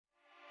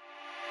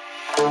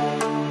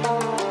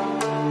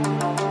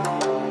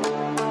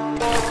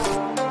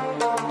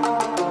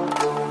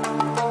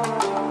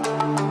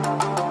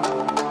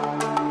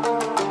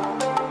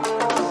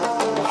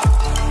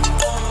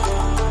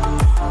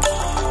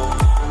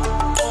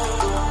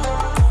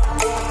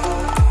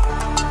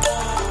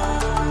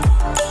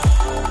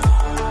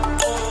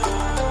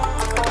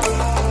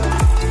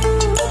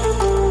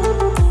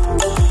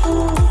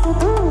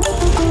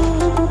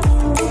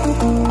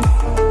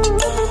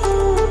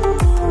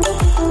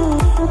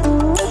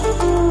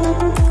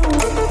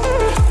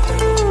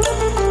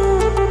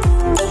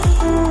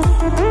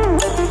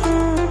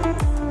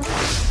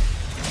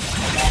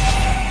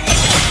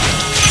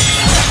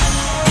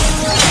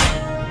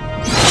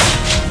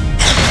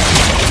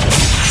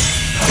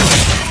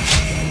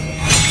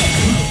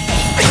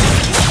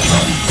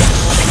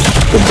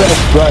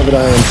best private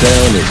eye in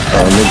town is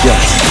on the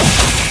job.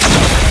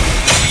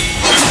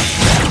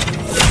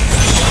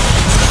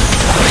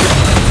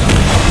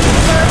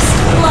 First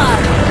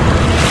blood.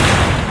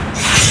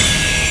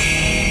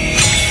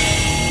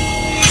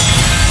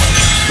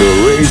 The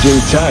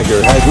raging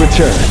tiger has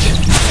returned.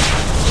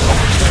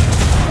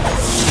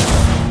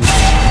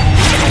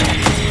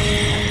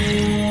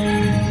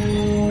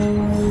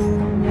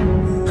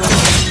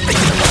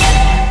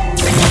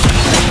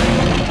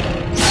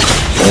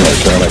 I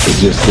thought I could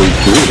just sleep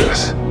through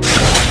this.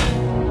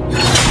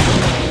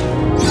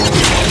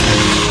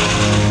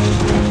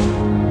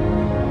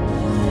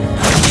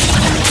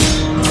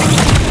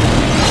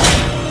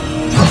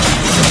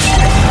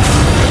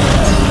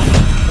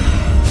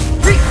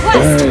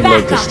 I'd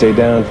like to stay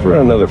down for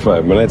another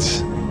 5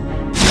 minutes.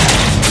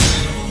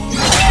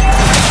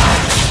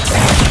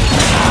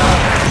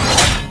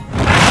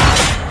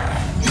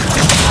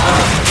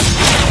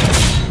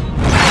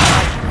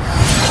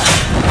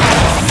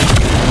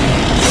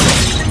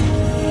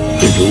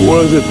 If it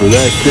wasn't for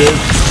that kid,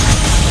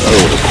 I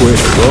would have quit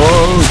a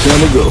long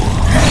time ago.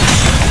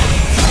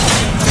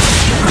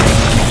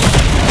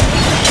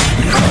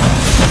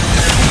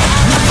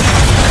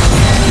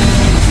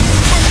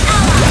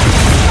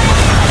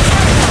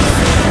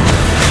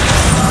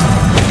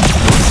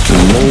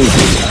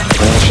 Maybe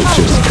I should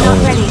just call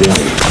it a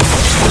day.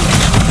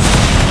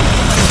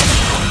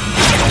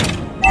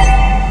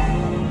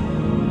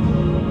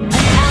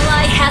 An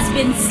ally has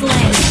been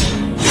slain.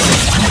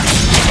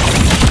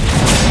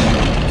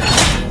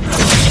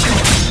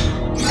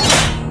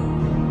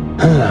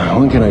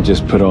 When can I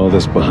just put all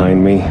this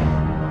behind me?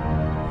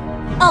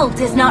 Ult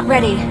is not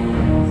ready.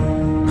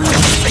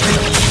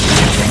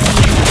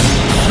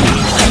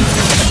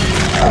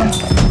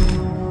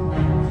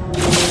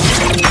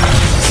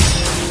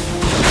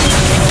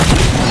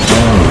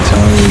 My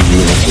entire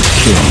unit is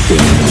killed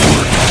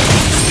anymore.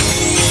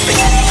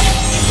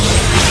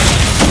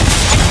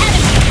 An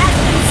enemy has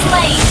been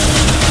slain.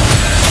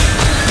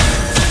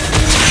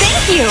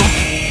 Thank you.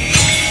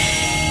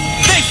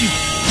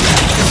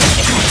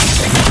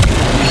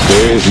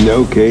 There is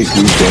no case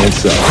we can't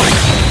solve.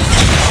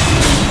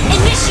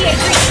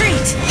 Initiate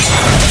retreat.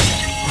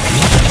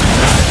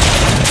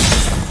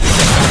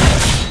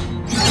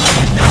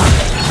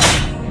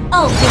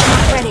 Ult is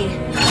not ready.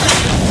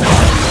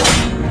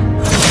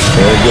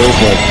 There goes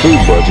my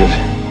food budget.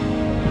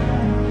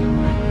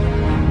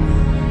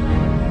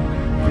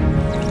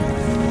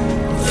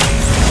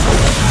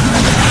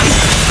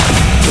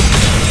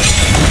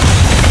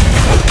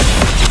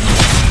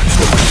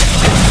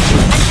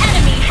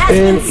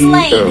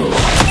 NEO.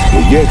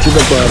 We get to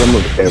the bottom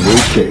of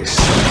every case.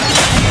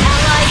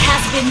 Ally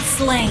has been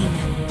slain.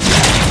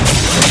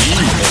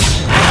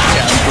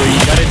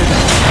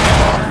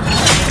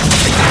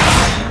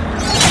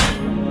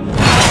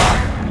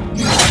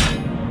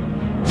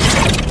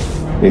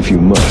 If you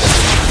must,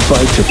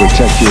 fight to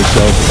protect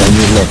yourself and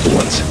your loved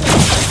ones.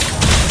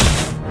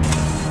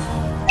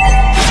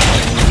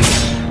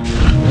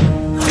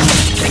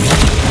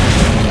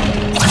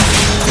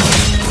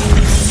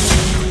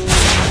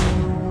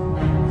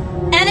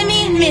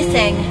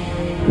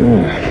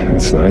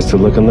 It's nice to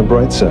look on the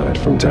bright side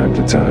from time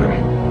to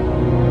time.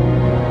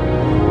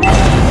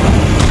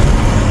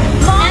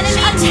 Launch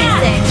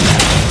attack!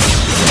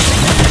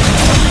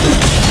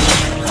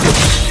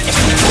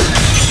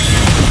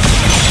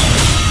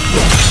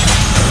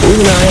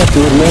 Even I have to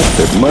admit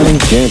that money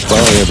can't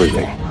buy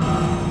everything.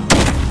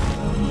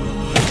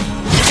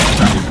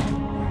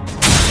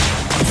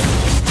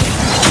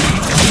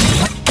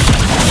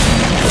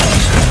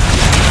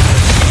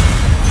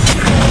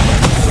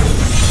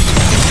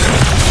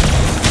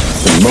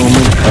 The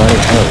moment I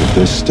held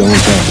this stone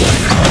tablet,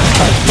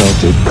 I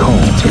felt it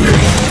call to me.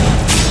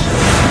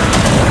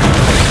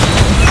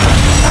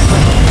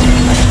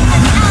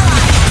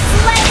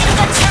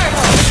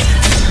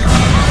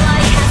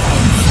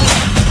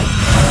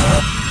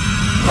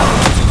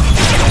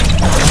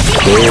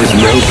 There's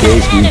no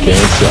case we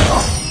can't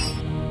solve.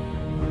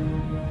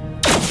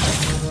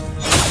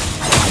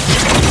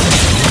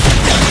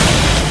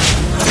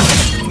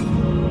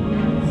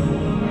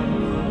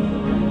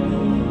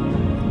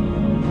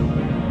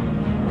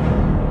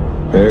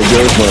 There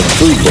goes my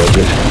food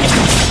budget.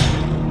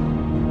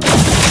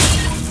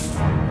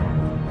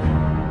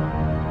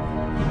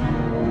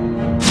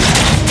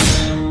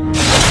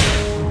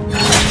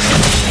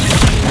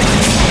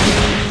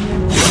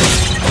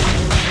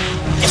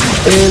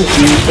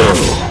 NEO.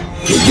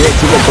 We get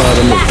to the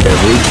bottom of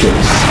every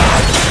case.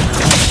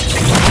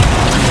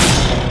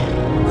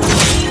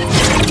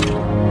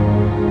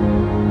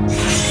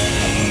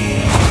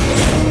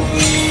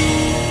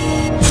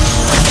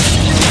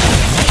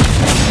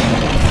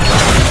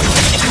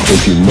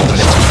 If you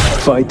must,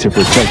 fight to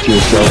protect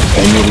yourself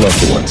and your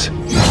loved ones.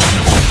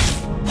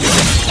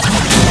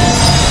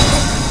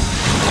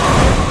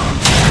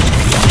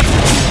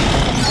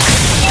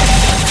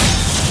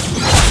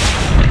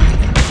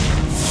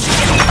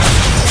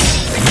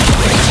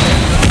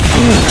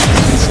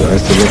 It's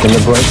nice to look on the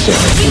bright side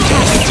from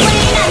time to time.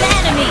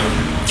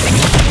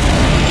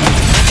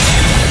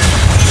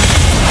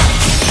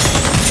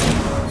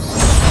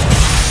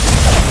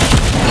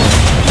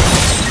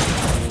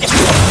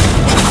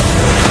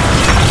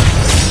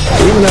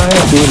 And I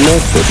have to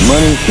admit that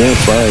money can't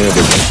buy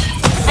everything.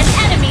 An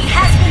enemy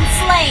has been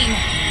slain.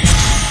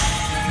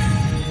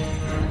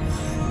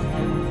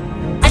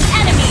 An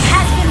enemy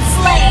has been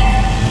slain.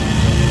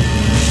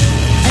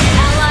 An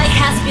ally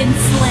has been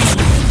slain.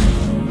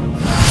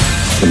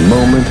 The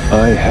moment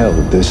I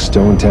held this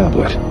stone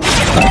tablet,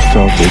 I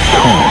felt it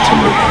call to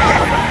me.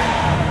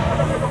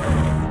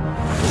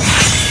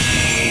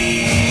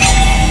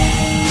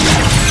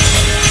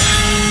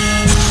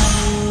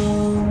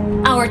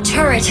 Our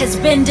turret has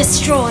been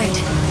destroyed.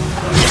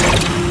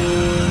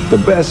 The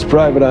best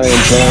private eye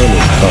in town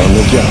is on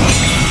the job.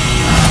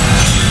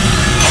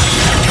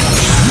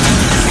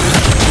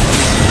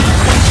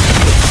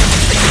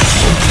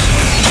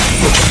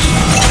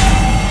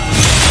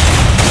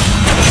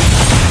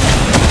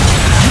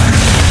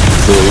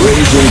 The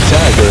raging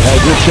tiger has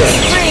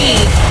returned. Free.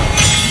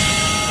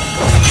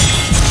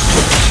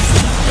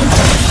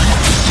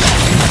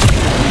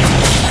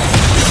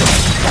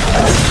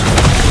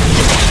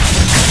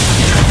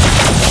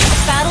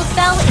 Battle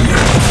fell.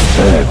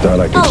 I thought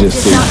I could just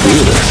sleep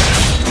through this.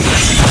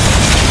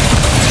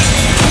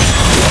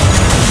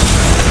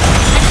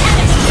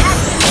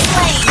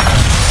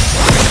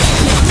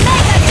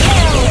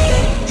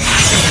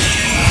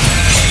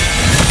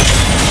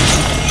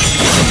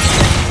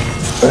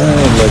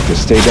 I'd like to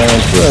stay down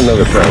for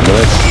another 5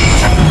 minutes.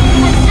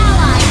 An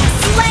ally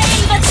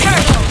slaying the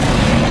turtle.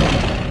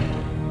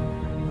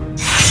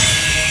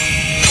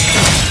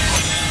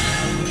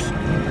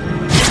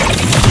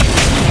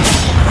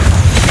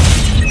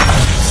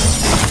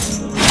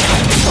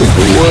 If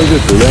it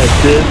wasn't for that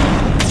kid,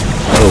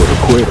 I would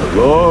have quit a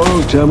long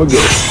time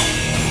ago.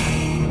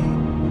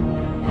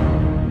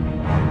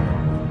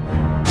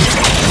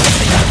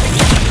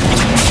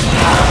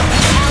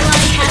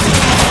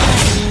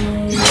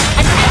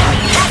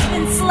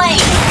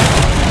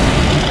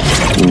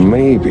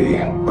 Maybe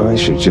I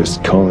should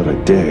just call it a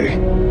day.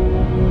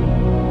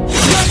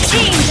 Your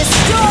team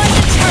destroyed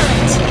the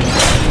turret.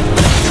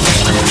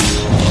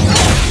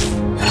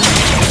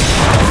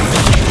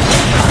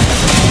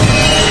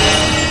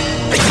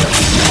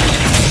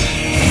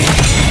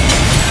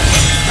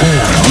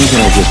 Why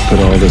can't I just put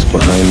all this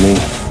behind me?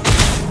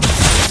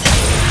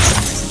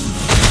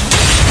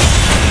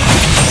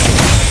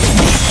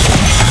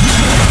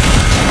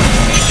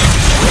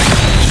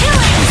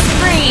 Killing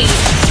spree.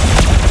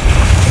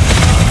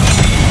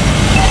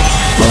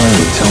 My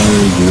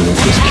entire unit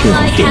was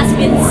Ally has killed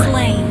been in war.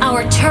 slain.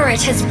 Our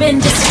turret has been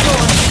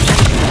destroyed.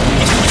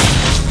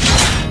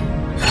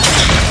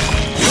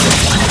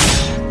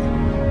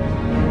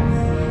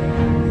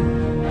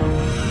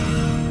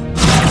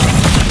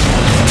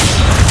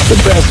 The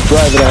best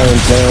private eye in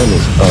town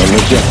is on the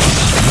job.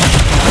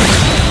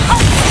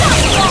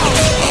 Unstoppable!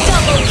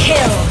 Double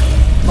kill.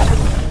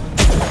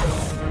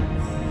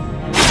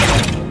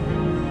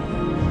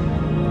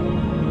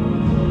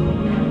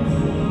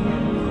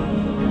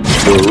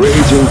 The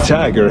raging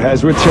tiger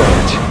has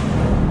returned.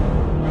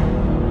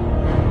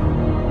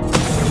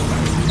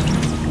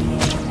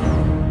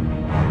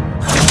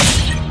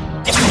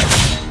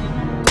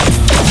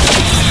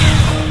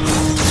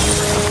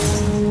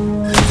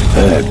 I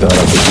thought I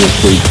could just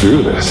sleep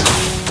through this.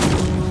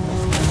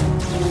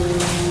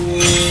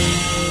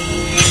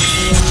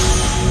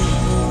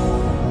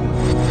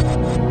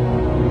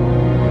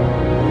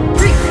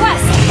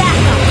 Request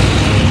backup.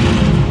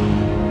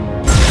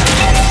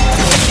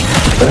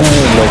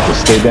 I'd like to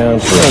stay down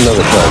for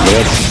another 5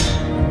 minutes.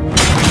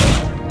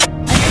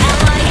 An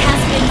ally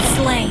has been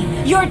slain.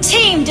 Your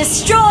team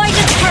destroyed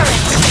a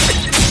turret.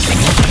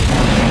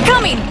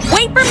 Coming.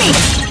 Wait for me.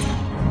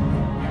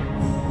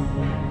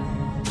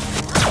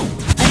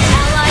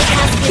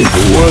 If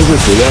it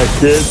wasn't for that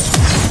kid,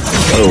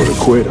 I would have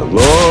quit a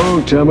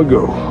long time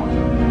ago.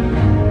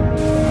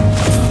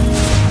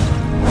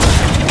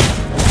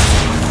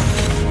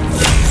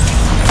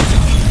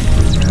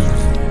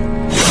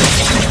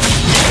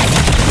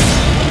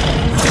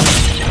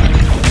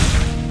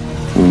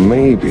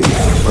 Maybe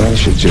I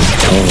should just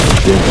call it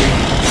a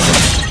day.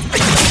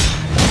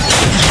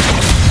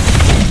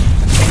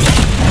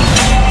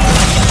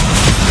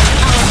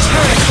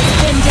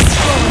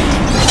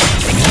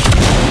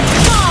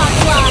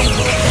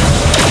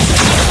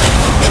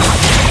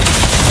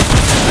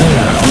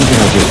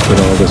 Just put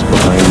all this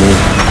behind me.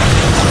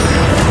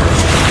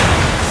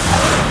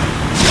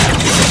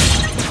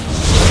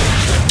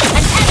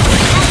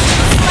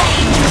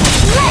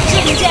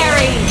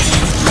 Legendary!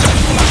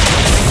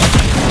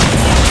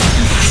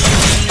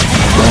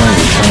 My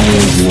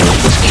entire unit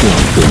was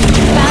killed during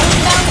the war.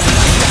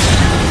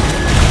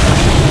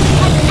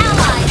 An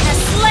ally has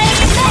slain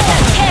mega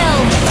kill!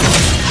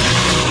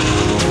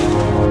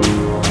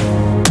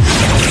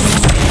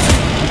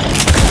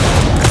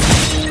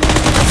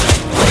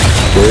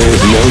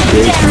 There's no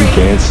case we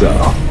can't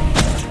solve.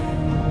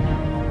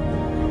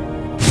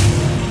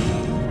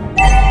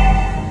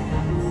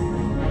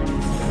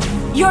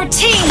 Your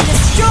team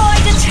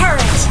destroyed a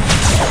turret!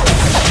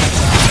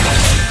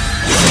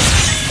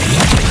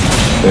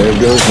 There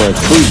goes my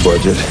food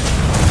budget.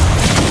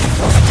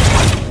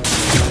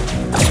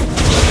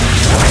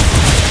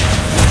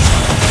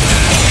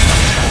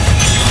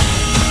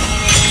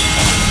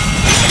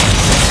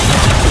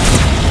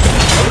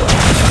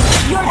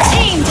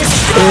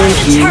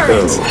 the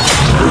turret!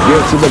 We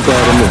get to the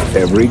bottom of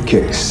every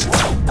case.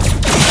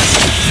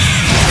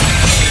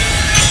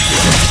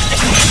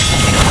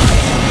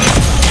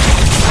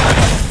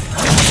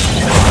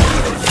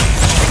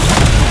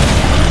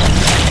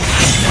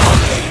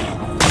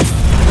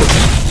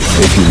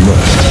 If you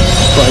must,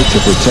 fight to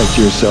protect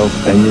yourself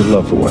and your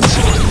loved ones.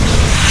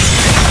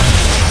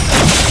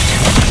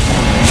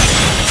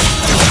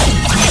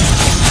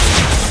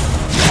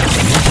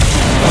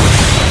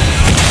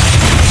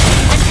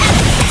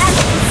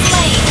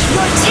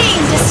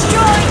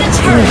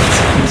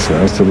 It's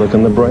nice to look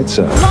on the bright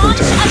side from time to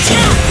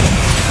time.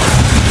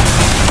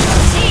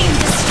 Team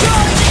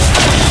destroyed the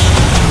turret!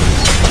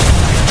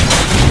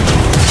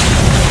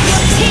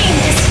 Your team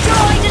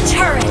destroyed a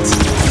turret!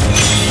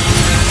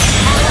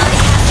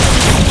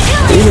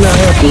 Even I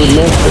have to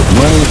admit that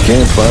money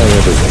can't buy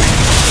everything.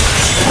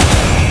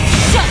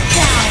 Shut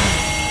down!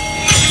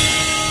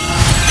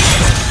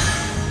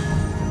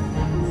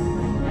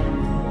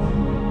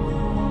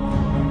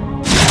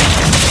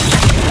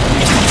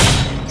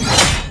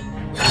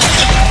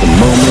 The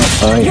moment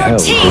I held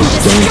this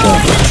stone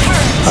tablet,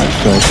 I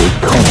felt it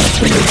call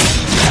to me.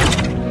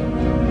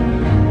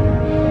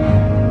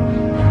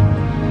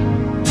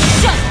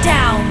 Shut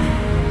down!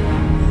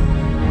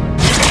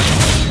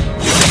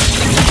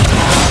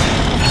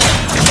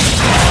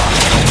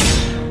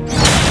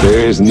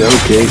 There is no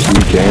case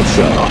we can't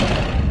solve.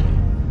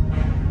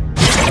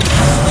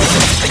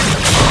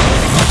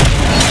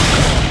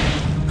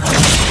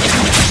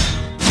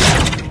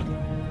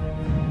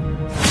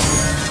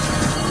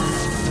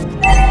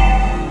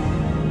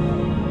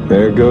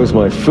 There goes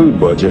my food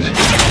budget.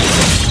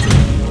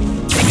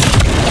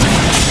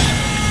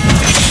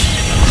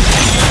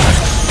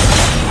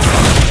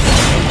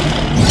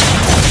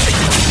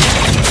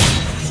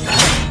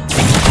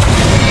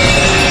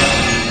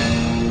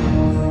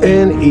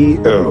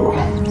 NEO.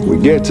 We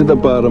get to the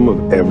bottom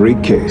of every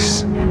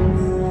case.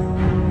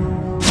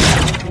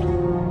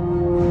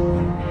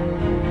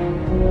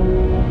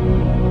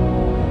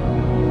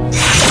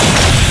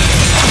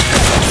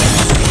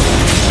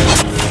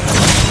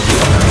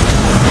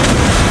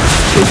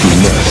 If you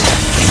must,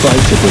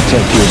 fight to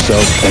protect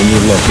yourself and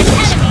your loved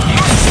ones.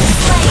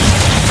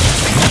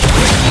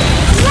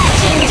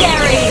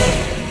 Legendary!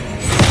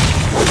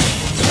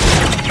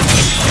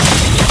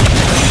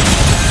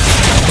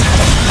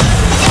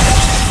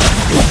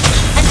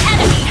 An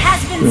enemy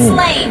has been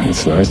slain!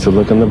 It's nice to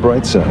look on the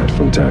bright side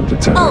from time to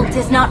time. Ult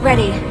is not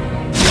ready.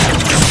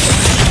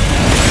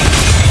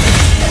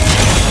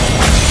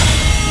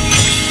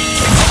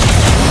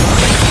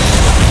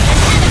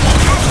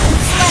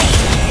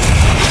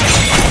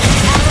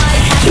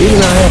 Even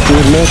I have to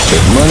admit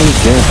that money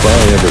can't buy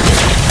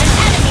everything.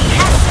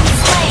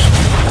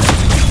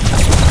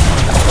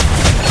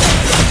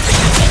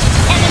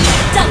 Enemy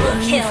double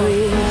kill.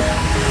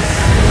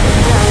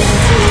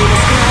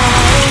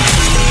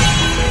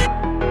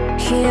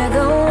 Hear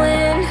the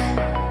wind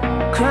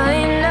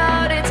crying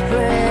out its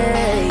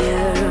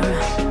prayer.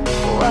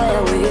 Why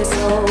are we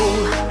so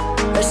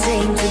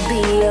ashamed to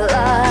be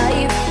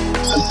alive?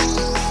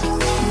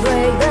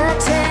 Break the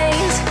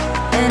chains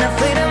and our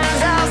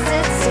freedom's ours to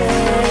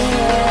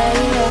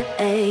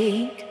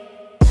take.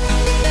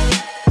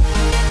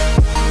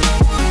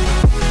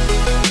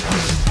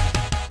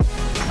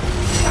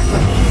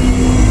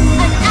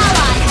 An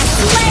ally has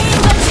slain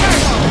the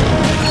turtle.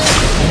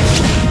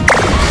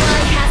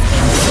 Ally has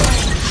been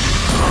slain.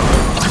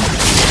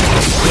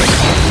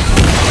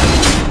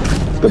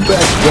 The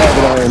best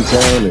rabbit in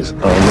town is on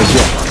the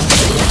job.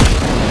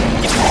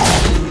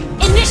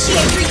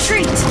 Initiate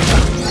retreat.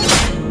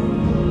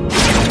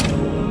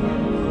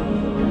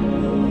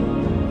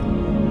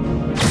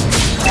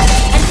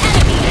 An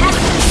enemy has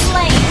been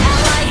slain.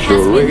 Ally has The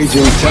been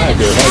raging slain.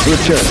 tiger has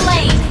returned.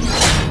 Slain.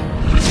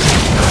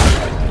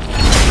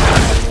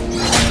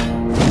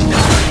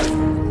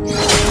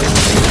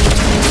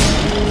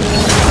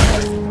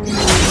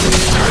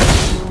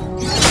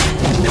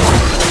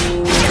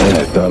 And I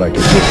thought I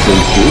could just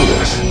sleep through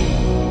this.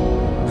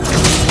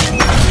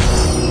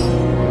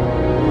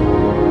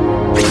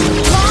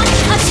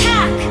 Launch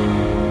attack.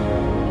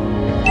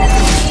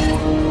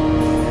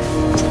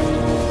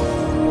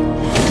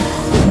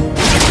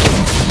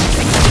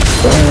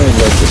 I'd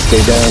like to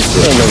stay down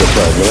for another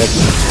 5 minutes.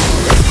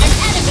 An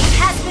enemy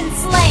has been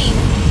slain.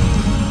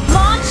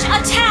 Launch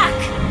attack.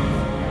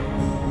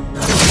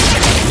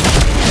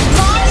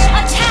 Launch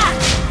attack.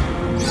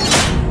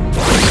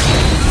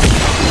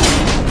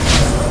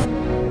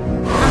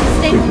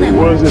 If it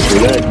wasn't for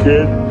that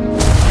kid,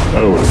 I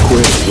would have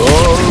quit a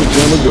long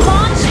time ago.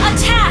 Launch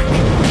attack.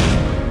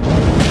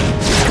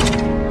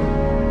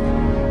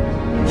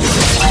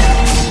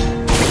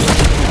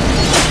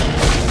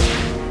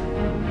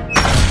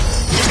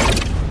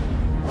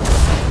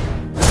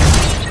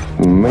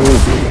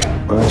 Maybe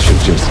I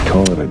should just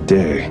call it a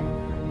day.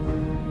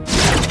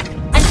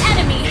 An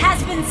enemy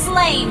has been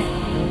slain.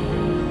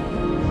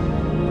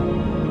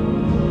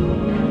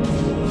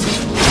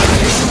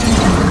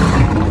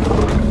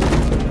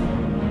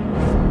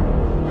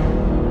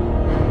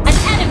 An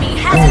enemy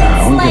has been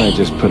I'm gonna slain.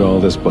 just put all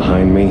this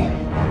behind me?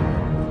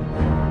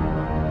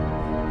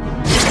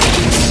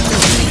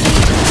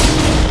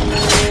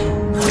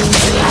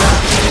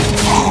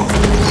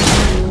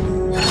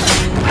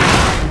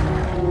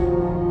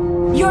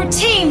 Your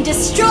team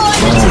destroyed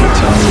the My turret!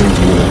 entire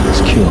unit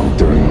was killed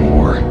during the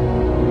war.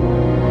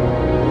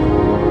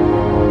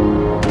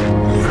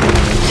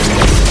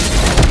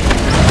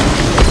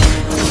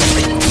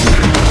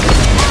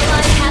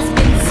 Ally has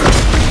been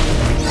slain.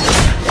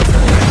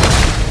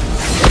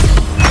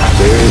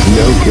 There's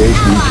no case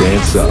we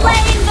can't solve.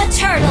 Slain the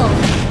turtle!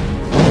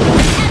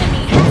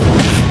 Enemy has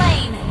been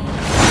slain!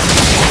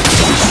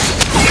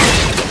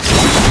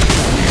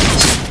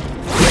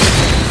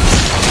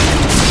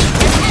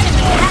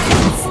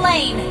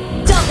 Slain!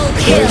 Double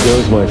kill! There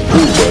goes my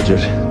food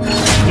budget.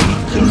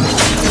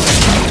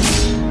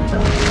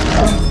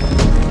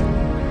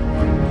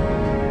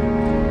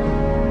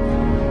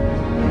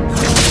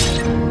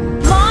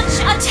 Launch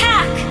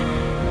attack!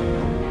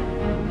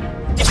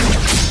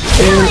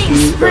 Killing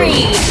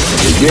spree!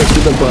 We get to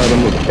the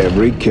bottom of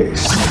every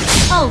case.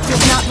 Ult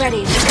is not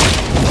ready.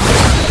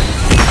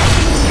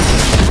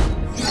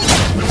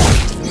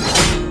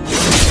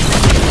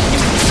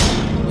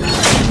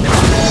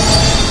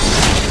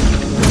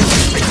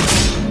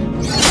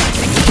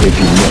 If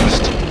you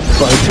must,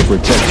 fight to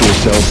protect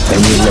yourself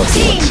and your Your loved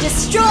team ones.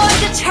 destroyed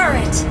the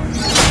turret!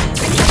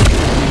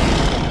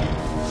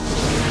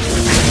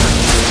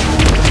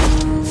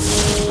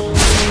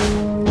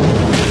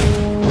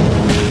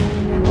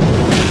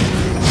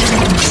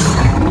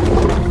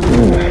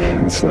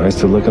 It's nice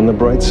to look on the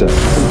bright side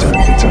from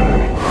time to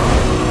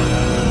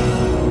time.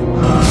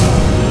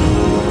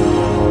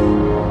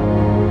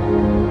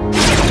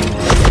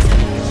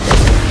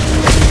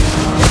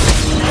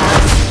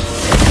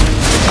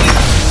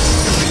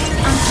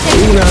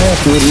 Even I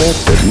have to admit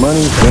that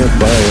money can't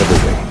buy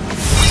everything.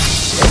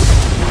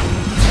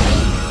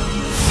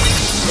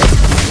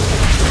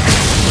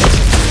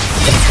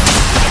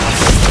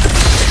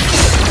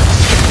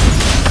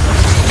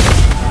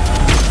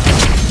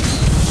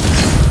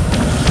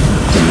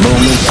 The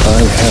moment I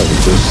held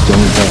this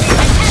stone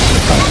tablet,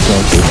 I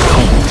felt it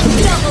calling to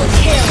me. Double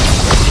kill!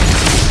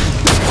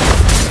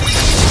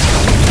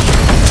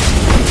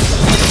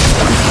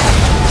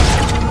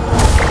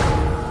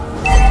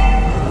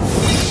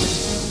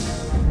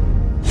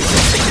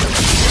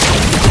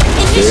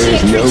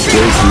 There's no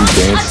place you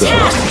can't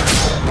solve.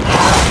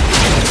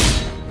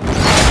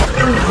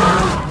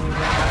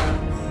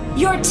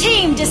 Your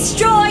team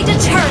destroyed a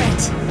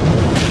turret!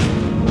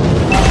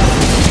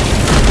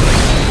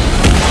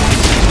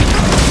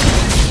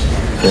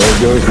 There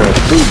goes my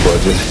food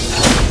budget.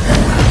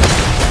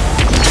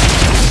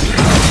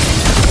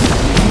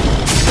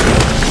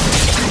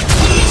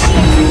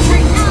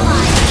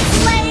 Ally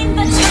slain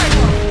the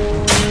turtle!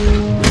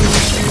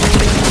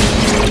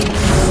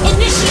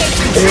 Initiate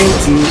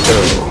retreat! NEO.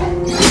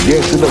 We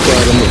get to the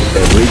bottom of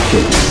every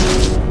case.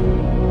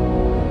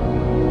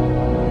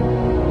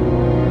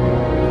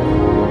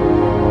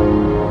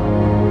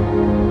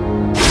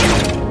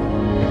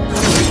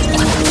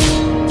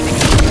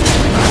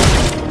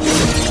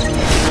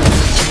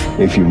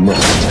 If you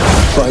must,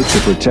 fight to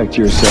protect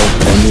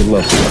yourself and your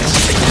loved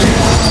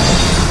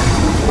ones.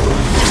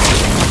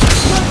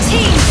 Your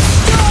team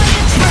destroyed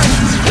a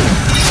turret!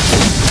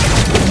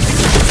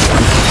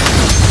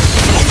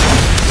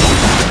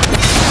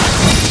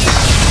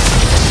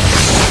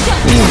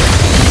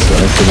 It's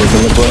nice to look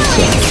on the bright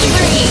side from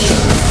time to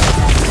time.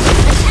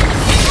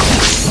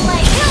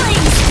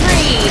 Killing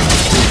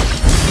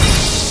spree!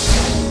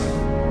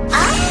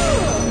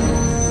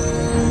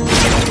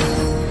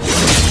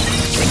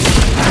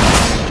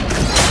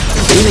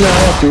 Even I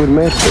have to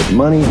admit that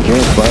money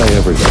can't buy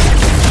everything.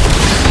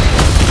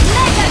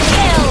 Mega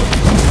kill!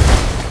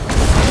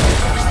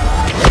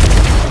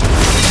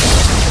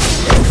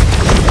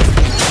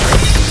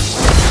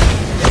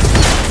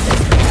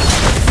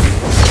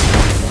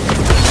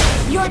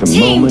 Your The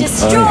team moment I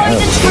destroyed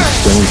held the this turret!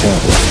 stone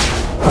tablet,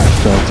 I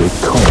felt it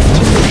calling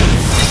to me.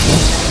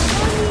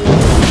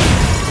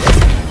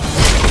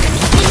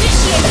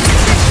 Initiate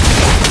retreat!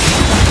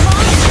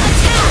 Launch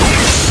attack!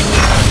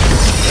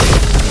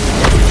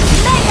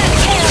 Mega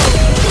kill!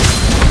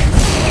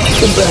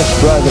 The best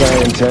private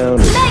eye in town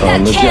is on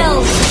Mega the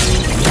kill! job.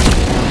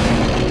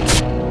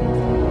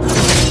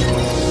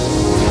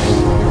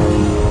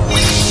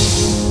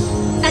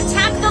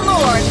 Attack the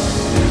Lord!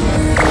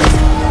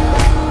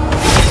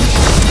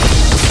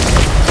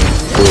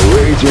 The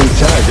raging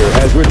tiger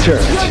has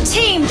returned. Your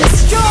team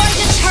destroyed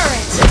the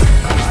turret!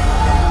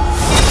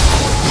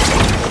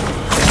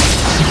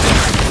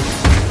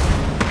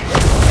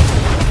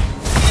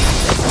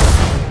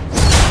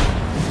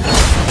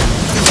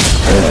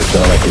 I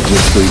thought I could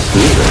just sleep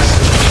through this.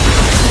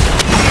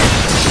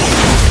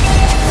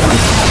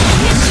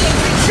 Initiate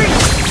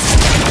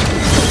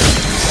retreat!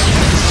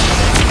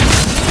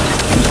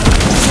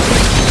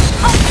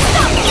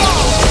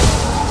 Unstoppable!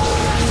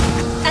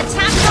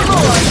 Attack the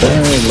Lord!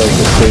 I'd like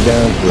to stay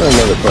down for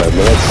another 5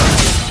 minutes.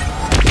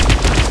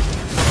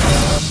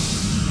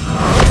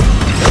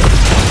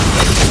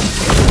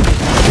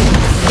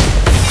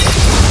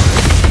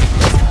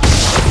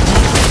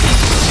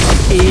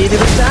 di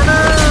bencana.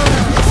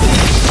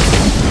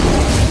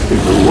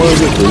 If it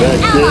wasn't for that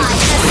kid,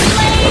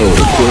 I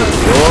would have quit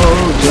a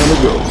long time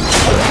ago.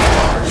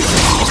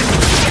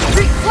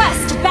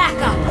 Request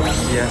backup.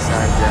 Biasa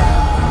aja.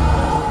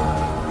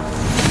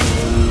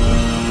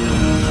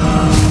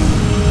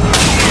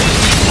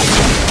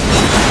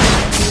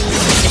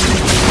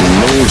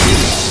 Maybe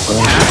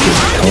I should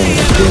just call it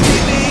a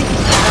day.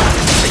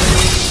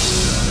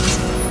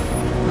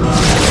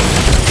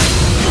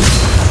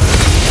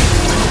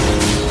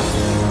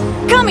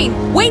 Coming!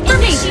 Wait for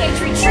me! Initiate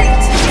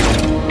retreat!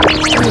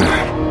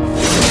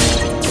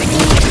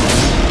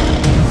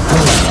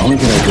 When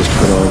can I just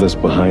put all this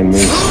behind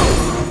me?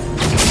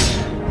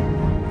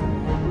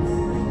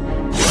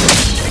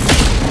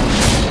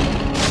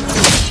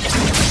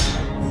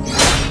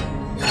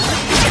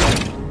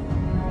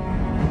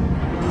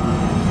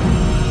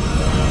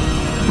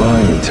 My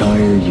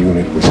entire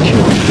unit was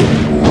killed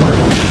during war.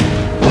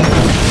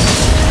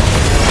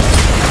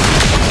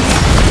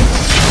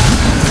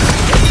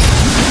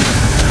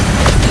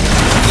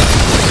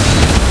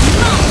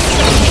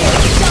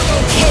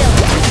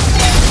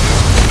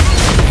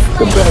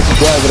 The best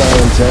private eye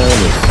in town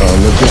is on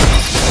the job.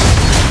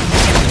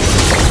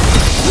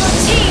 Your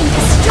team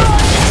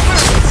destroyed the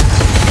turret!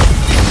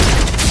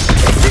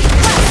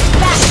 Request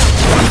backup!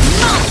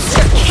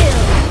 Monster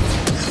kill!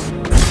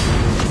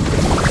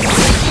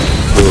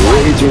 The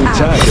raging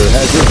tiger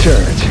has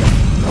returned.